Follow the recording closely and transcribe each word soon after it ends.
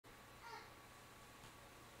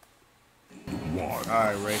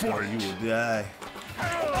Alright, Reiko, you will die.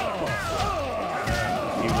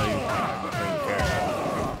 Even though you're my favorite character,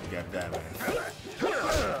 you gotta die, man.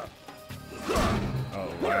 Oh,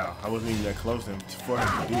 wow. I wasn't even that close to him for him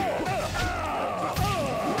to do that.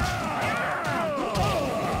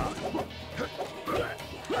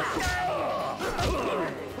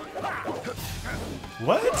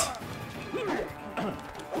 What?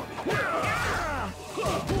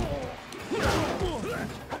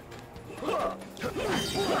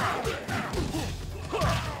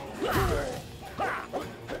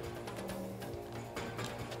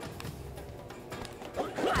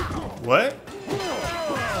 What?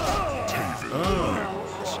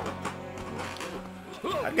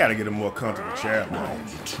 I gotta get a more comfortable chair, man.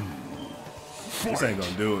 This ain't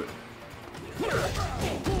gonna do it.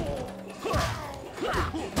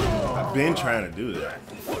 I've been trying to do that.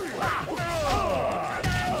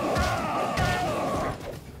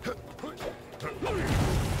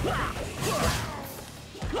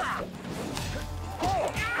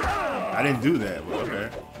 I didn't do that, but okay.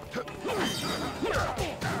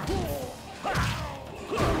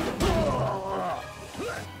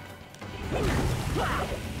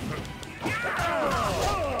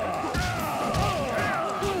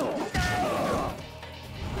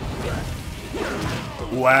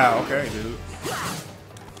 Wow, okay, dude.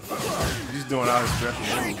 He's doing all his special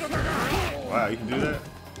moves. Wow, you can do that?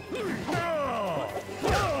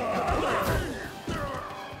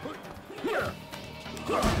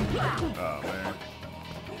 Oh, man.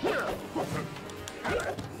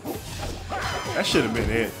 That should have been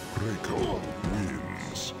it.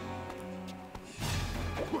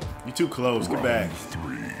 You too close. Get back. I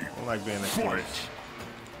don't like being that close.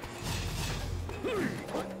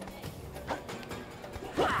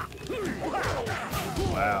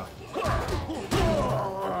 Wow.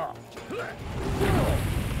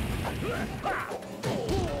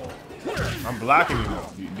 I'm blocking him.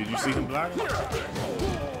 Did you see him blocking?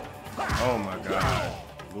 Oh my god.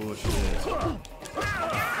 Bullshit.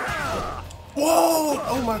 Whoa!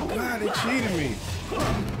 Oh my god, they cheated me.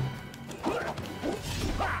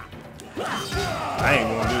 I ain't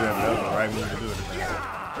gonna do that, but that was the right move to do it.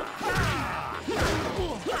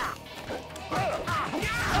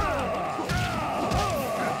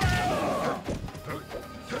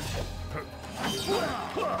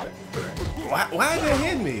 Why did it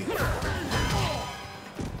hit me?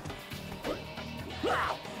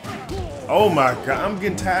 Oh my god, I'm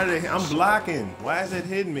getting tired of it. I'm blocking. Why is it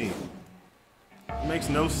hitting me? It makes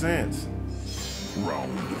no sense.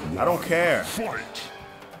 I don't care.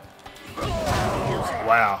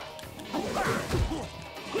 Wow.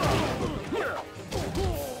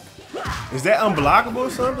 Is that unblockable or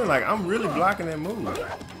something? Like, I'm really blocking that move.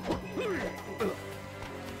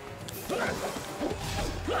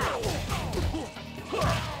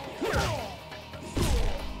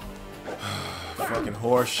 Fucking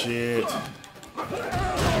horse shit. You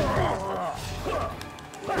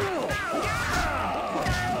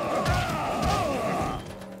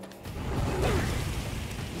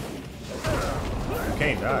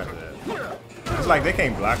can't die to that. It's like they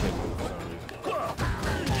can't block that move for some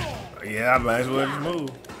reason. Yeah, I might as well just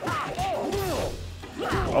move.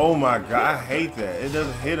 Oh my god, I hate that. It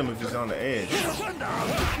doesn't hit him if it's on the edge.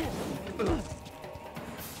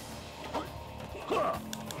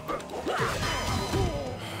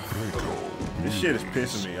 This shit is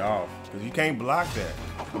pissing me off. Because you can't block that.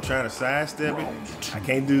 I'm trying to sidestep it. I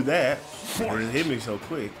can't do that. And it hit me so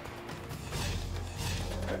quick.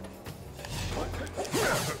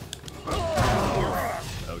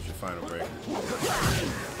 That was your final break.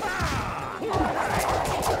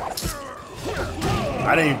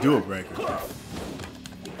 I didn't even do a breaker.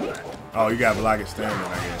 Oh, you got to block it standing,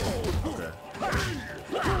 I guess. Okay.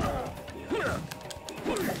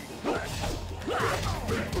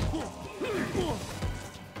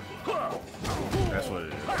 That's what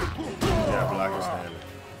it is. Yeah, block it standing.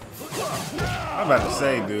 I'm about to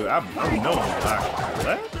say, dude, I know I'm blocking.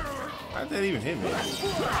 What? How did that even hit me?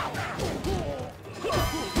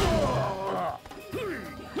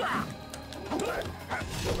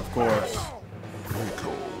 Of course.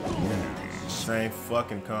 Same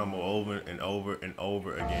fucking combo over and over and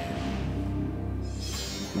over again.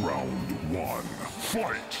 Round one,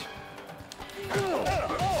 fight!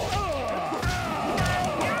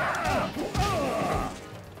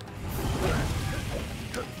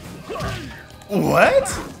 What?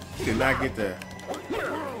 He did not get there.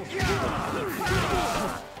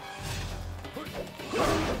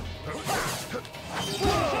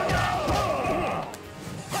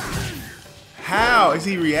 How is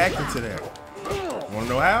he reacting to that? Wanna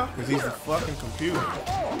know how? Because he's the fucking computer.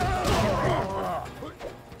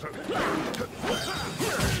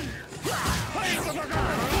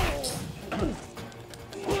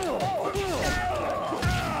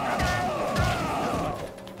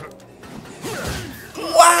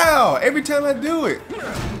 Wow! Every time I do it.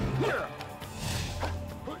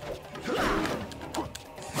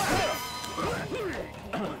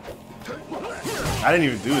 I didn't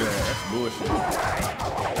even do that. That's bullshit.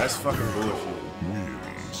 That's fucking bullshit.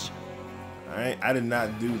 I did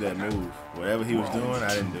not do that move. Whatever he was doing,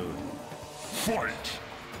 I didn't do it. Fight!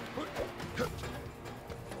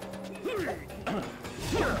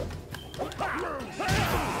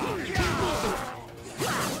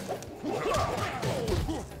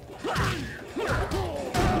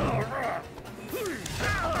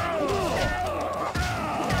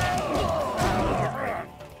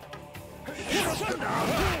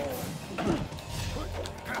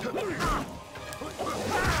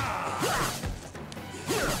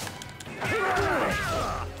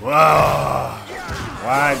 Wow!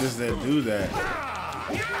 Why does that do that?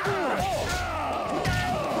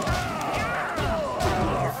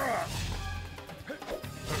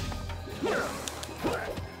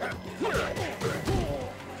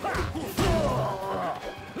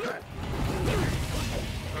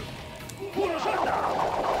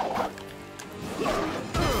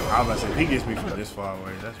 I was about to say, if he gets me from this far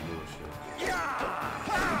away, that's bullshit.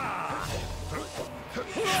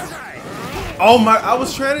 Oh my, I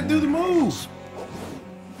was trying to do the move.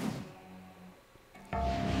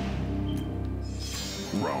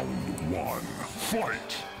 Round one,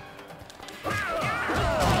 fight!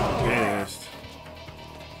 Pissed.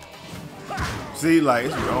 See, like,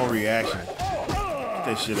 it's your own reaction. Get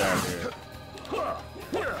that shit out of here.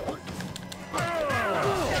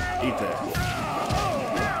 Eat that.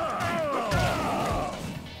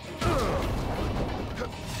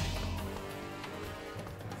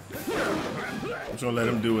 I'm just gonna let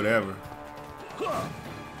him do whatever.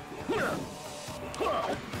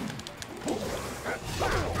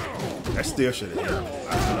 That still should have hit him. I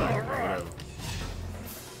feel like whatever.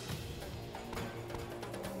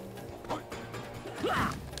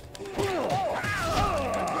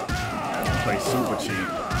 Play super cheap.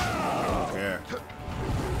 I don't care.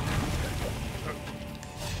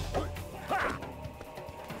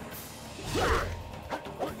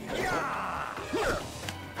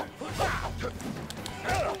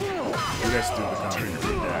 Do that stupid comedy.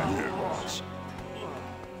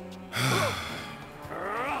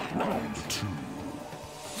 Round two,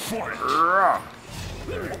 fight!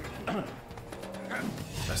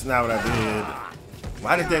 That's not what I did.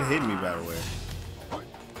 Why did that hit me, by the way?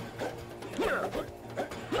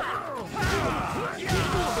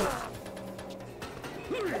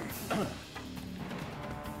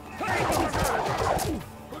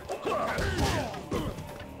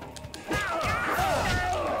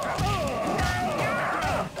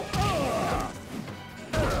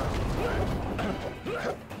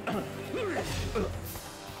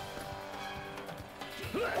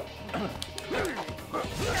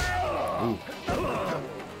 Ooh.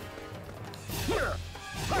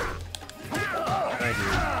 Thank you.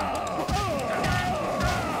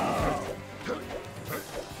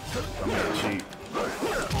 I'm gonna cheat.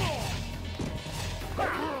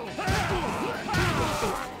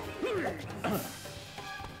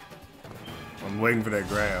 I'm waiting for that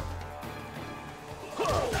grab.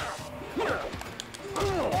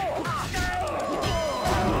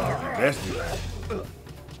 That's good.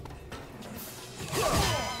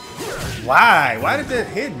 Why? Why did that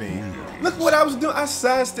hit me? Look what I was doing. I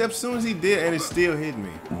sidestepped as soon as he did, and it still hit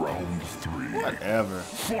me. Round three, Whatever.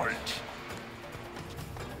 fight!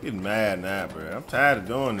 Getting mad now, bro. I'm tired of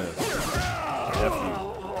doing this. F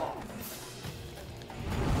you.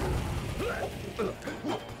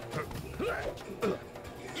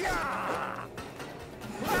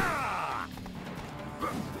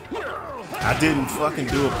 I didn't fucking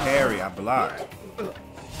do a parry. I blocked.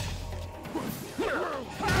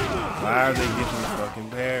 Why are they getting the fucking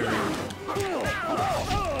parry? I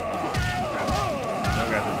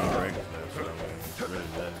got the big breakers now, so I mean, it's really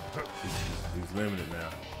done. He's limited now.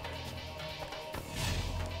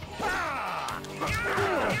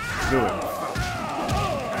 Do it.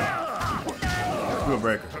 Do a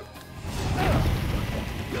breaker.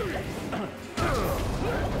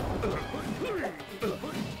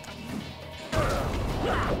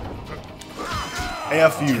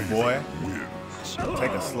 F you, boy.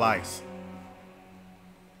 Take a slice.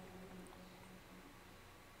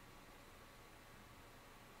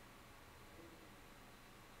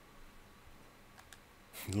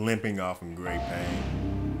 Limping off in great pain.